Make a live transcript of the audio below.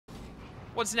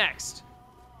What's next?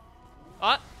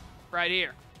 Right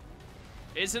here.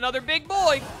 Is another big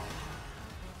boy.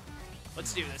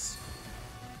 Let's do this.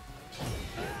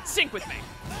 Sync with me.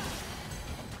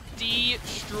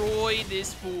 Destroy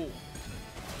this fool.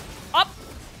 Up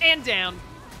and down.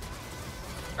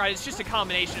 Alright, it's just a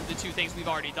combination of the two things we've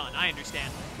already done. I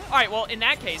understand. Alright, well, in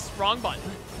that case, wrong button.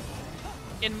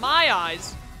 In my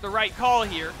eyes, the right call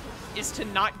here is to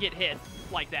not get hit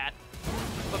like that.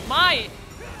 But my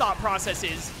thought process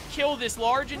is kill this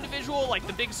large individual, like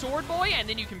the big sword boy, and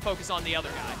then you can focus on the other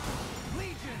guy.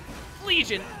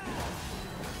 Legion.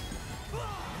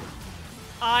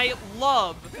 I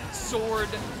love sword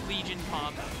Legion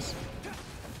combos.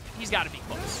 He's got to be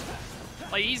close.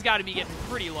 Like, he's got to be getting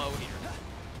pretty low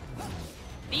here.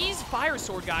 These fire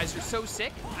sword guys are so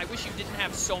sick. I wish you didn't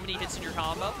have so many hits in your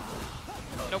combo.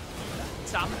 Nope.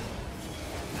 Stop.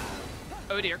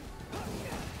 Oh dear.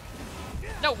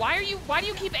 No, why do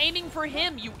you keep aiming for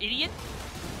him, you idiot?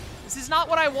 This is not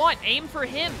what I want. Aim for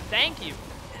him. Thank you.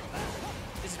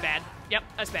 This is bad. Yep,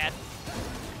 that's bad.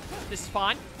 This is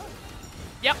fine.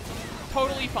 Yep,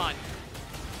 totally fine.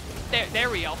 There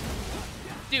we go.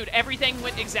 Dude, everything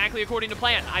went exactly according to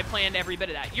plan. I planned every bit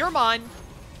of that. You're mine.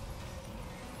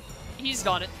 He's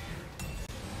done it.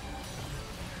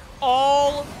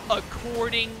 All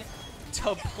according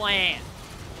to plan.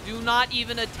 Do not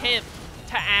even attempt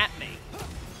to at me.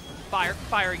 Fire,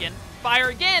 fire again. Fire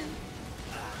again!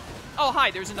 Oh, hi,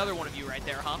 there's another one of you right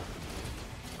there, huh?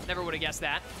 Never would have guessed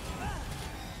that.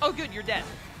 Oh, good, you're dead.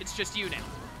 It's just you now.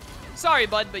 Sorry,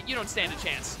 bud, but you don't stand a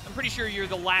chance. I'm pretty sure you're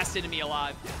the last enemy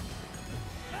alive.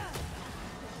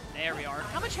 There we are.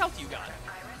 How much health you got?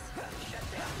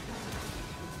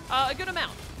 A good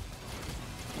amount.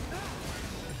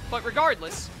 But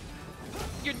regardless,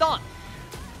 you're done.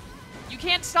 You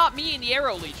can't stop me in the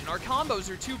Arrow Legion. Our combos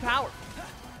are too powerful.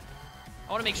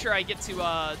 I want to make sure I get to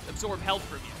absorb health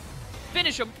from you.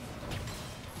 Finish him.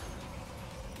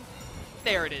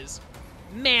 There it is.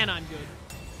 Man, I'm good.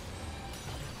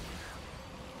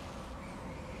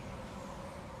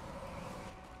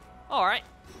 All right.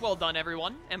 Well done,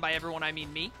 everyone. And by everyone, I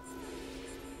mean me.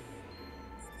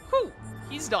 Whew.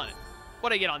 He's done it.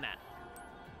 What'd I get on that?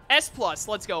 S+.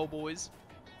 Let's go, boys.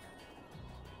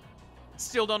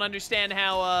 Still don't understand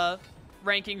how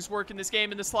rankings work in this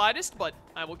game in the slightest, but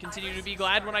I will continue to be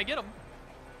glad when I get them.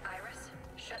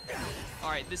 All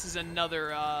right, this is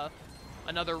another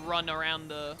another run around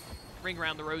the ring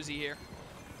around the rosy here.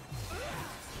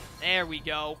 There we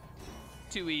go.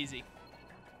 Too easy.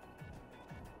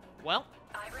 Well,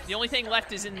 the only thing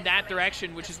left is in that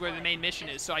direction, which is where the main mission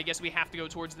is, so I guess we have to go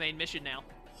towards the main mission now.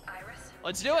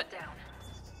 Let's do it.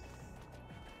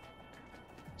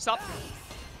 Stop.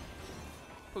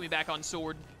 Put me back on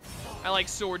sword. I like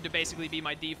sword to basically be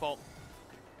my default.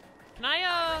 Can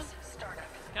I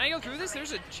go through this?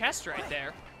 There's a chest right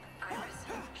there.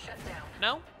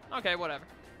 No? Okay, whatever.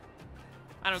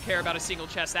 I don't care about a single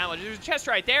chest that much. There's a chest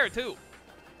right there, too.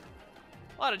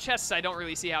 A lot of chests I don't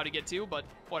really see how to get to, but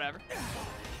whatever.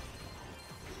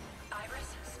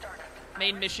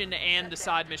 Main mission and the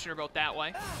side mission are both that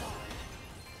way.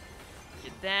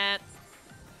 Get that.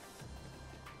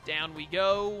 Down we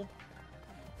go.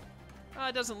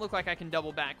 It doesn't look like I can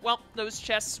double back. Well, those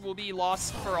chests will be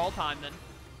lost for all time then.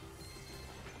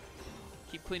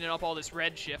 Keep cleaning up all this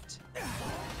red shift.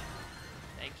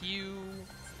 Thank you.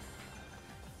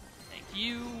 Thank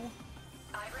you.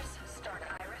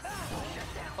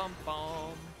 Bum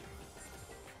bum.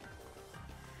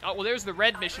 Oh, well, there's the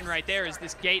red mission right there, is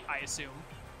this gate, I assume.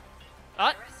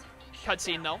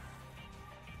 Cutscene, though.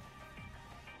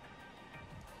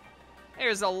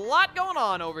 There's a lot going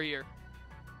on over here.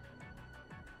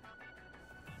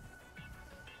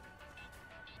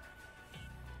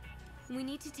 We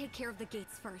need to take care of the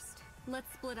gates first.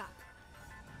 Let's split up.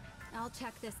 I'll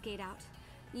check this gate out.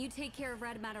 You take care of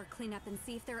red matter cleanup and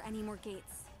see if there are any more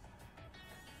gates.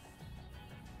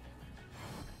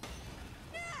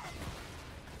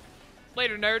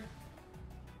 Later, nerd.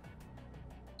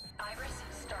 Iris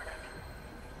startup.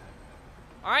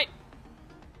 Alright.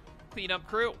 Clean up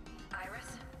crew.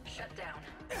 Iris shut down.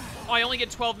 Oh, I only get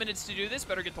 12 minutes to do this.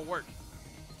 Better get to work.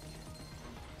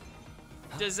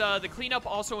 Does the cleanup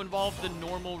also involve the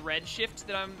normal red shift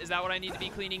that is that what I need to be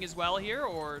cleaning as well here?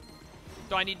 Or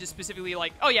do I need to specifically,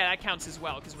 like... Oh, yeah, that counts as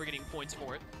well, because we're getting points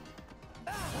for it.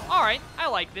 Alright, I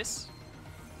like this.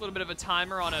 A little bit of a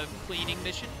timer on a cleaning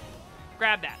mission.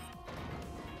 Grab that.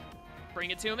 Bring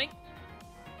it to me.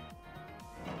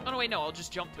 Oh, no, wait, no. I'll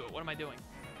just jump to it. What am I doing?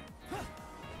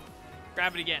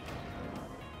 Grab it again.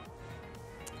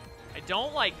 I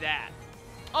don't like that.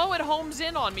 Oh, it homes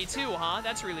in on me, too, huh?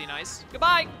 That's really nice.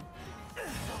 Goodbye.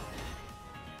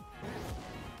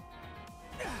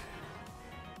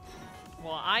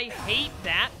 Well, I hate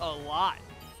that a lot.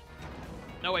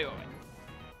 No, wait, wait,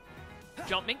 wait.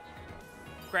 Jump me.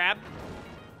 Grab.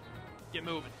 Get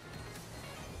moving.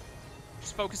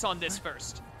 Just focus on this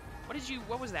first.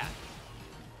 What was that?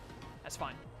 That's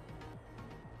fine.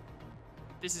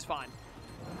 This is fine.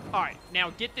 Alright, now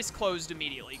get this closed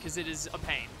immediately, because it is a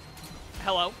pain.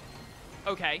 Hello?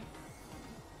 Okay.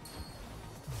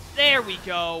 There we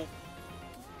go.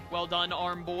 Well done,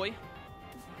 arm boy.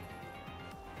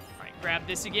 Alright, grab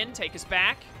this again, take us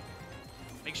back.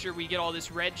 Make sure we get all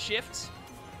this red shift.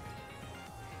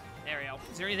 There we go.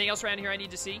 Is there anything else around here I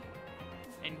need to see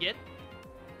and get?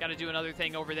 Gotta do another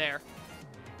thing over there.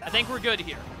 I think we're good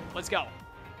here. Let's go.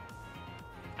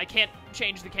 I can't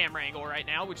change the camera angle right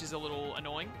now, which is a little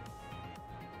annoying.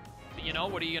 But you know,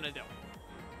 what are you gonna do?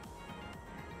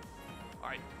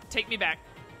 Alright, take me back.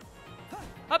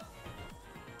 Up!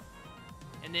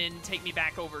 And then take me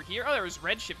back over here. Oh, there was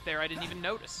red shift there. I didn't even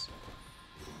notice.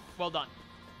 Well done.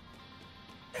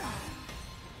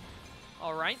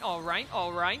 Alright, alright,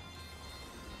 alright.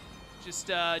 Just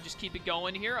keep it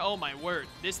going here. Oh my word.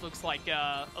 This looks like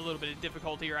a little bit of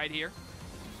difficulty right here.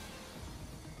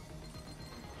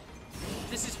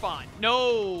 This is fine.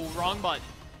 No, wrong button.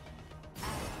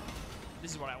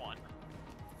 This is what I want.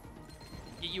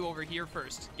 Get you over here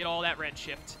first. Get all that red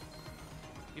shift.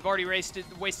 We've already wasted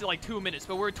like 2 minutes,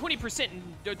 but we're at 20% and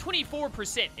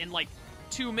 24% in like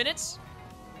 2 minutes.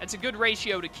 That's a good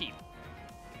ratio to keep.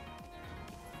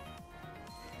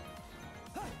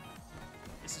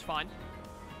 This is fine.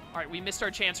 All right, we missed our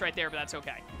chance right there, but that's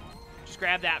okay. Just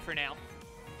grab that for now.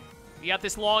 We got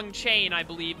this long chain, I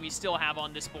believe, we still have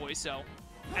on this boy, so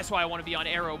that's why I want to be on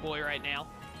Arrow Boy right now.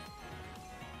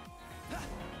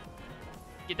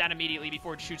 Get that immediately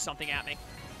before it shoots something at me.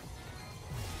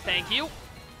 Thank you.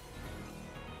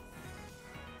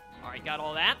 All right, got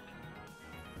all that.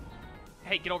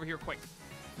 Hey, get over here quick.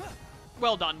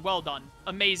 Well done, well done.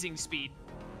 Amazing speed.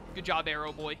 Good job,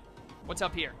 Arrow Boy. What's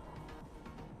up here?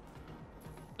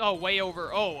 Oh, way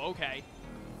over. Oh, okay.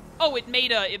 Oh, it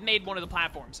made one of the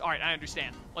platforms. All right, I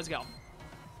understand. Let's go.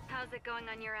 How's it going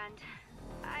on your end?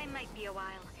 I might be a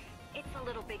while. It's a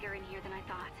little bigger in here than I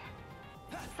thought.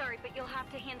 Sorry, but you'll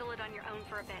have to handle it on your own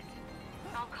for a bit.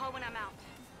 I'll call when I'm out.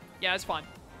 Yeah, it's fine.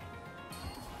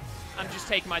 I'm just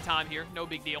taking my time here. No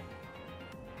big deal.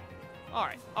 All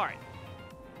right, all right.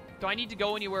 Do I need to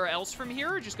go anywhere else from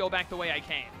here or just go back the way I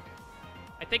came?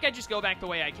 I think I just go back the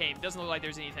way I came. Doesn't look like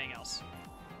there's anything else.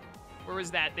 Where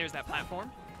was that? There's that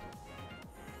platform.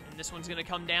 And this one's going to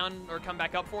come down or come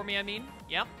back up for me, I mean.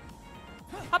 Yep.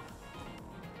 Up.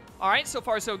 All right, so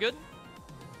far so good.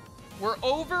 We're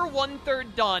over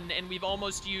 1/3 done, and we've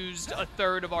almost used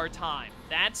 1/3 of our time.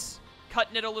 That's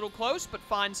cutting it a little close, but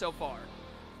fine so far.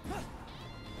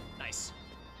 Nice.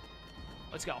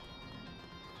 Let's go.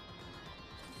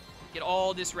 Get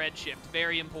all this red shift.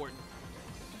 Very important.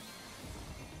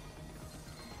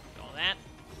 Get all that.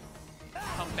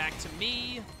 Come back to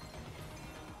me.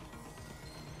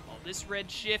 All this red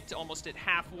shift, almost at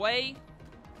halfway.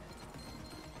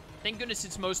 Thank goodness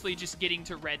it's mostly just getting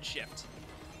to red shift,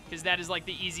 because that is like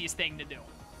the easiest thing to do.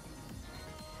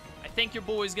 I think your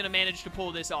boy's gonna manage to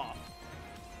pull this off.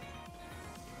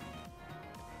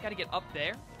 Gotta get up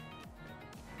there.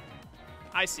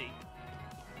 I see.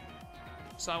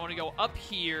 So I want to go up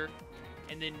here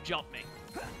and then jump me.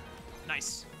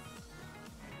 Nice.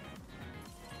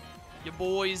 Your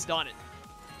boy's done it.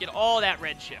 Get all that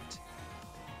red shift.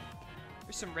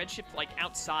 There's some red shift like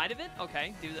outside of it.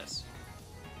 Okay, do this.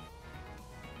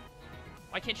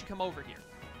 Why can't you come over here?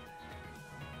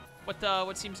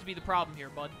 What seems to be the problem here,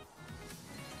 bud?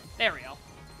 There we go.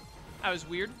 That was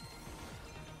weird.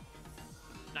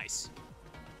 Nice.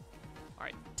 All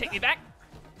right, take me back.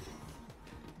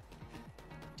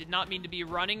 Did not mean to be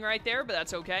running right there, but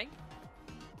that's okay.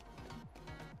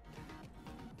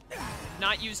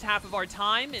 Not used half of our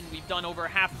time, and we've done over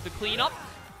half of the cleanup.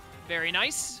 Very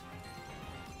nice.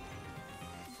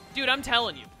 Dude, I'm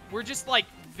telling you, we're just like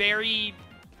very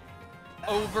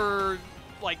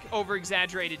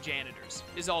over-exaggerated janitors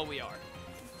is all we are.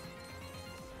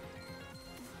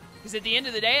 Because at the end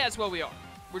of the day, that's what we are.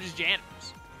 We're just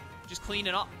janitors. Just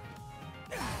cleaning up.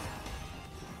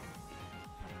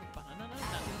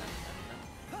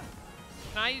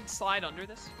 Can I slide under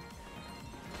this?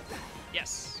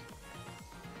 Yes.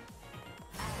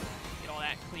 Get all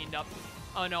that cleaned up.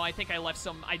 Oh no, I think I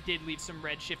did leave some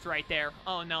red shift right there.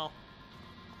 Oh no.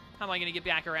 How am I gonna get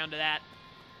back around to that?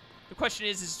 The question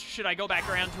is should I go back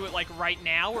around to it like right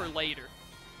now or later?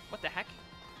 What the heck?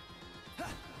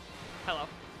 Hello.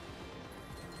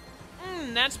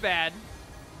 That's bad.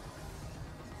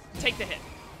 Take the hit.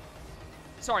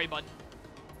 Sorry, bud.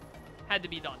 Had to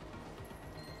be done.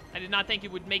 I did not think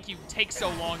it would make you take so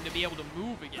long to be able to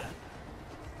move again.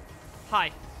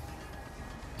 Hi.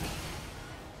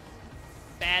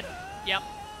 Bad. Yep.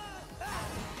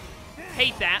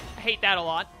 Hate that. Hate that a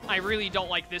lot. I really don't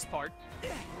like this part.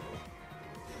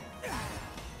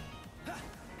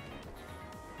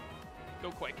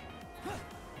 Go quick.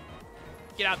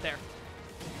 Get out there.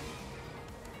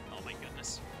 Oh my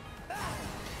goodness.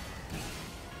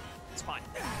 It's fine.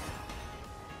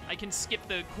 I can skip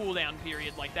the cooldown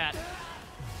period like that.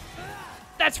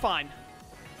 That's fine.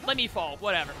 Let me fall.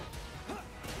 Whatever.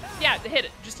 Yeah, hit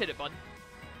it. Just hit it, bud.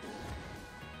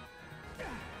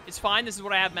 It's fine. This is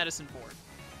what I have medicine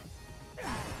for.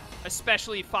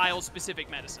 Especially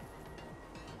file-specific medicine.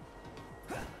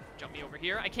 Jump me over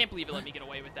here. I can't believe it let me get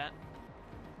away with that.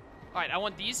 Alright, I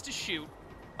want these to shoot.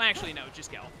 Actually, no.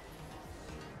 Just go.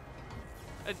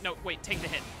 No, wait. Take the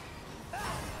hit.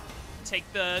 Take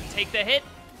the hit.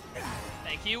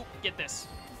 Thank you. Get this.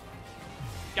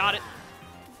 Got it.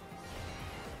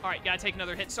 Alright, gotta take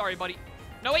another hit. Sorry, buddy.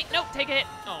 No, wait. No, take a hit.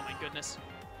 Oh, my goodness.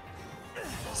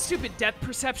 Stupid depth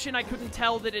perception. I couldn't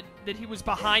tell that he was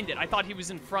behind it. I thought he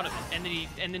was in front of it,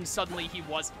 and then suddenly he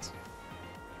wasn't.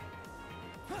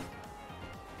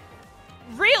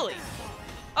 Really?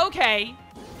 Okay.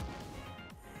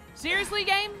 Seriously,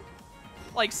 game?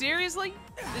 Like, seriously?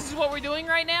 This is what we're doing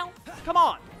right now? Come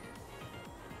on.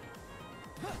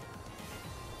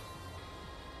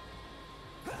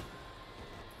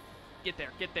 Get there,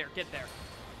 get there, get there.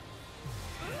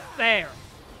 There.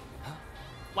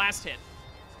 Last hit.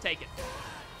 Take it.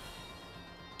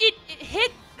 It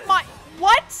hit my...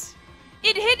 What?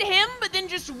 It hit him, but then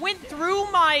just went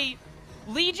through my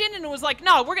Legion and was like,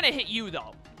 no, we're going to hit you,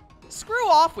 though. Screw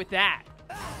off with that.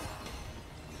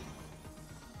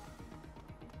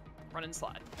 Run and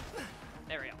slide.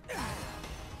 There we go.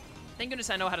 Thank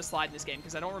goodness I know how to slide in this game,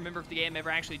 because I don't remember if the game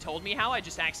ever actually told me how. I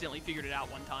just accidentally figured it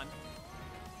out one time.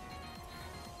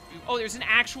 Oh, there's an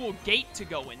actual gate to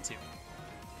go into.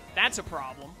 That's a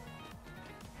problem.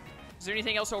 Is there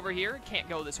anything else over here? Can't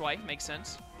go this way. Makes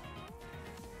sense.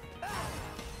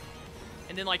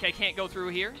 And then, like, I can't go through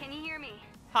here. Can you hear me?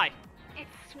 Hi. It's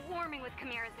swarming with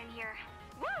chimeras in here.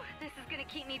 Woo! This is gonna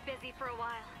keep me busy for a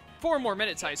while. 4 more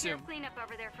minutes, I assume. Clean up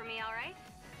over there for me, all right?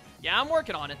 Yeah, I'm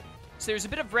working on it. So there's a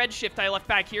bit of red shift I left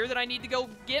back here that I need to go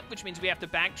get, which means we have to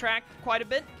backtrack quite a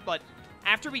bit. But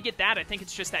after we get that, I think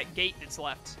it's just that gate that's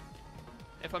left,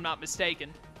 if I'm not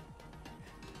mistaken.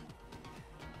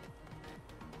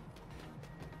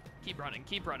 Keep running,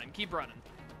 keep running, keep running.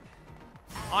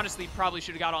 Honestly, probably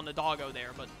should have got on the doggo there,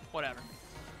 but whatever.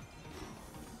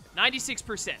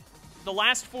 96%. The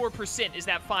last 4% is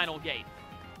that final gate.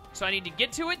 So I need to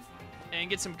get to it and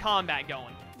get some combat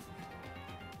going.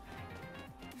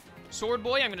 Sword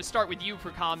Boy, I'm going to start with you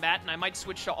for combat, and I might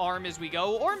switch to arm as we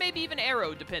go, or maybe even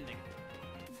arrow, depending.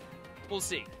 We'll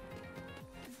see.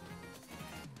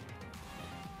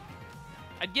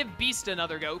 I'd give Beast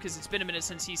another go, because it's been a minute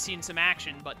since he's seen some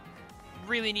action, but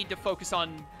really need to focus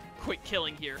on quick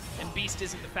killing here, and Beast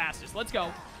isn't the fastest. Let's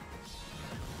go.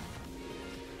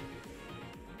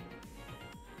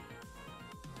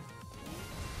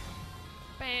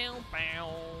 Bow,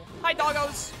 bow. Hi,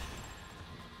 doggos.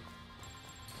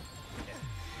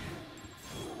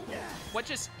 What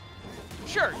just...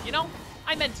 Sure, you know,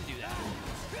 I meant to do that.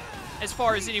 As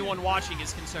far as anyone watching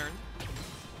is concerned.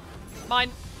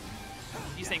 Mine.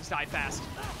 These things die fast.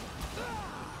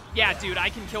 Yeah, dude, I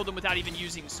can kill them without even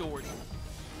using sword.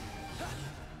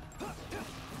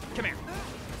 Come here.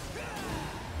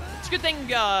 It's a good thing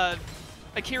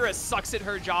Akira sucks at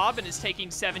her job and is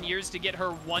taking 7 years to get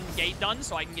her one gate done,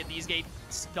 so I can get these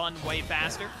gates done way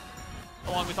faster.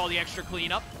 Along with all the extra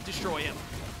cleanup. Destroy him.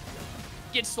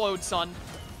 Get slowed, son.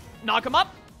 Knock him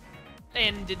up.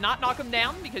 And did not knock him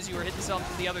down because you were hitting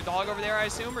something the other dog over there, I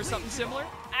assume, or something similar.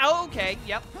 Oh, okay,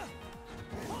 yep.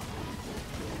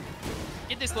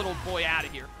 Get this little boy out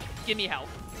of here. Give me health.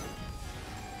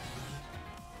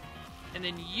 And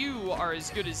then you are as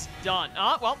good as done.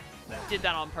 Well, did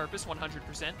that on purpose,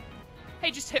 100%.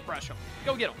 Hey, just hit rush him.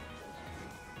 Go get him.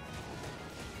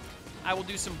 I will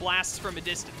do some blasts from a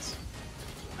distance.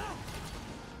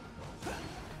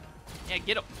 Yeah,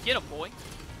 get him. Get him, boy.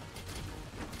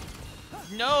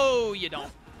 No, you don't.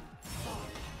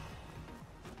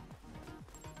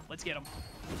 Let's get him.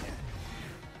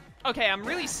 Okay, I'm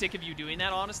really sick of you doing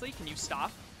that, honestly. Can you stop?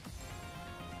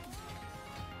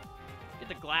 Get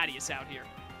the Gladius out here.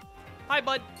 Hi,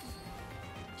 bud.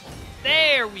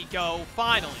 There we go,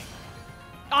 finally.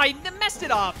 I messed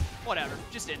it up. Whatever,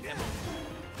 just end him.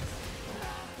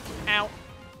 Ow.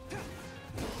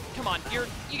 Come on,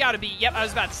 you gotta be, yep, I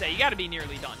was about to say, you gotta be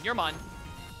nearly done. You're mine.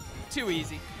 Too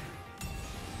easy.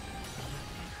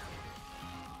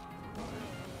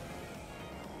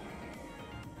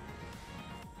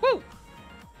 Woo!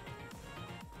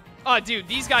 Oh, dude,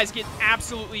 these guys get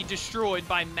absolutely destroyed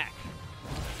by mech.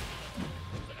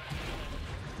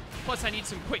 Plus, I need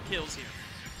some quick kills here.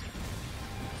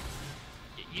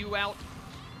 Get you out.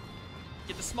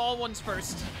 Get the small ones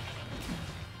first.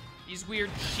 These weird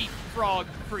sheep frog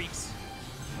freaks.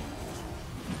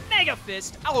 Mega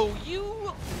Fist! Oh,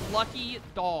 you lucky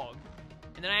dog.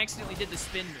 And then I accidentally did the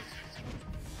spin move.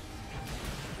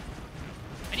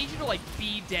 I need you to, like,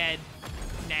 be dead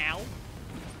now.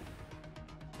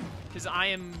 Because I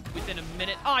am within a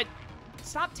minute. Oh,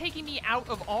 stop taking me out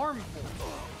of arm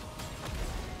form.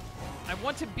 I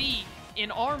want to be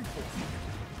in arm form.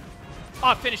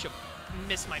 Oh, finish him.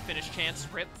 Missed my finish chance.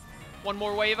 Rip. One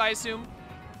more wave, I assume.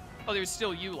 Oh, there's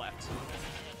still you left.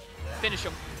 Finish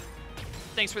him.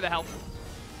 Thanks for the help.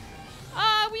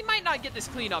 We might not get this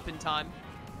clean up in time.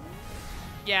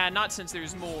 Yeah, not since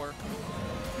there's more.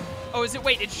 Oh, is it?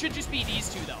 Wait, it should just be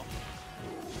these two, though.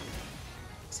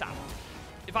 Stop.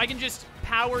 If I can just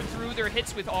power through their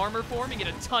hits with armor form and get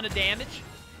a ton of damage,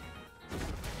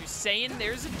 you're saying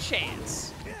there's a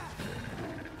chance.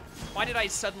 Why did I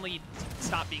suddenly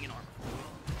stop being in armor form?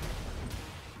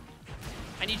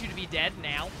 I need you to be dead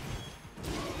now.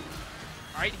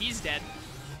 Alright, he's dead.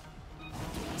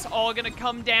 It's all gonna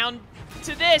come down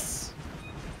to this.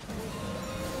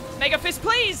 Mega Fist,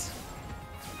 please!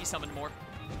 He summoned more.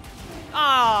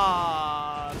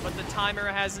 Ah, but the timer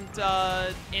hasn't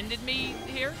ended me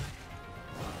here.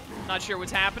 Not sure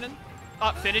what's happening.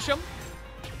 Finish him.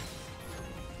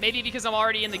 Maybe because I'm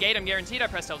already in the gate, I'm guaranteed I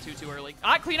pressed L2 too early.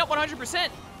 Clean up 100%.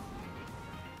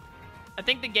 I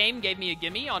think the game gave me a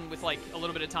gimme on with like a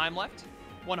little bit of time left.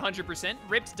 100%.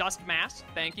 Ripped Dust Mask.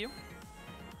 Thank you.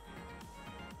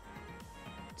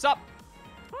 What's up?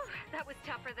 Whew, that was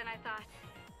tougher than I thought.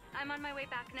 I'm on my way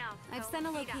back now. So I've sent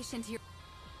a location to your...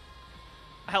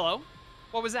 Hello?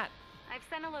 What was that? I've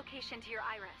sent a location to your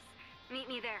iris. Meet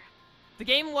me there. The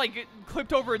game, like,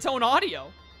 clipped over its own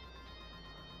audio.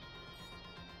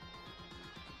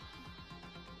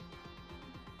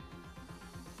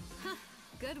 Huh.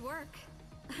 Good work.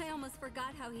 I almost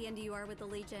forgot how handy you are with the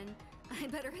Legion. I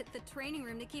better hit the training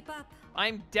room to keep up.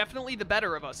 I'm definitely the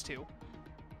better of us two.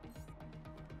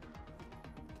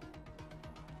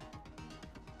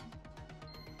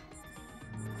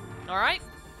 Alright.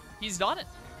 He's done it.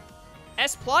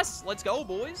 S+, let's go,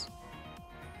 boys.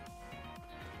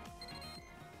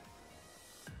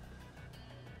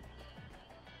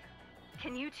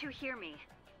 Can you two hear me?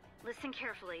 Listen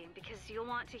carefully, because you'll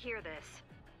want to hear this.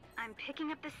 I'm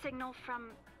picking up the signal from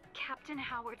Captain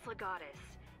Howard's Legatus.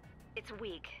 It's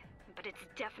weak, but it's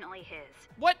definitely his.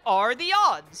 What are the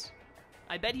odds?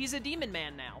 I bet he's a demon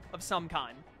man now, of some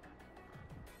kind.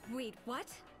 Wait, what?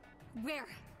 Where?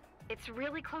 It's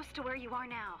really close to where you are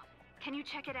now. Can you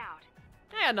check it out?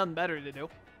 Yeah, nothing better to do.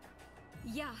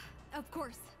 Yeah, of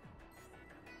course.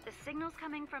 The signal's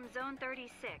coming from Zone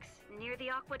 36, near the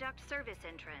Aqueduct service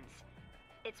entrance.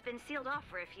 It's been sealed off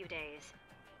for a few days.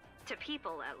 To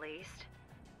people, at least.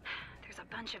 There's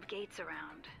a bunch of gates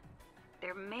around.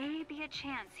 There may be a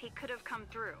chance he could have come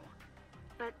through.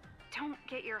 But don't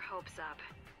get your hopes up.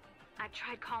 I've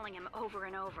tried calling him over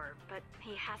and over, but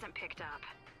he hasn't picked up.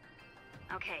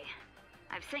 Okay,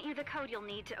 I've sent you the code you'll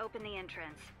need to open the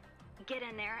entrance. Get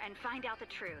in there and find out the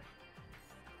truth.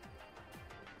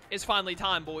 It's finally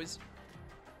time, boys.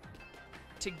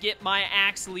 To get my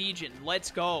Axe Legion.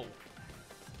 Let's go.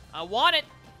 I want it.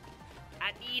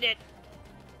 I need it.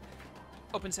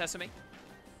 Open sesame.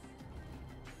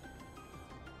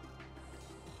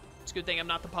 It's a good thing I'm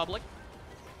not the public.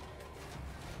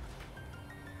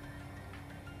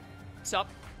 What's up?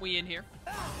 We in here.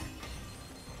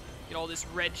 Get all this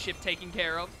red ship taken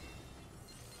care of.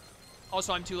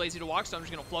 Also, I'm too lazy to walk, so I'm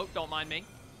just gonna float. Don't mind me.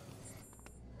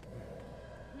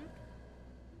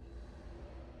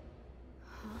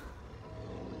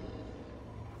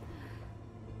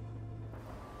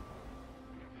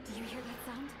 Do you hear that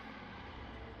sound?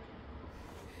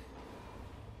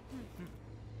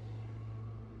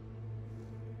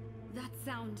 That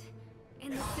sound.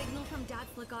 And the signal from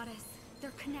Dad's Legatus.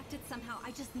 They're connected somehow.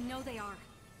 I just know they are.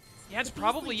 Yeah, it's But these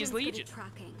probably his Legion's Legion. good at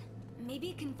tracking. Maybe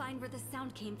it can find where the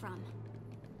sound came from.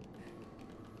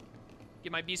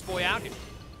 Get my Beast Boy out here.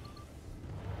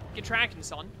 Get tracking,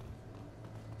 son.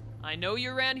 I know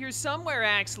you're around here somewhere,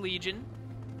 Axe Legion.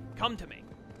 Come to me.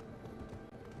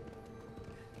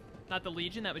 Not the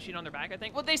Legion, that machine on their back, I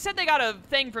think. Well, they said they got a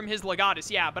thing from his Legatus,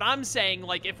 yeah, but I'm saying,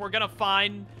 like, if we're gonna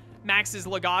find Max's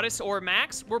Legatus or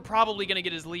Max, we're probably gonna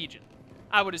get his Legion.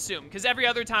 I would assume. Because every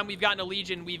other time we've gotten a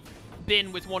Legion, we've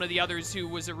been with one of the others who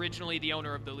was originally the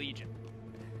owner of the Legion.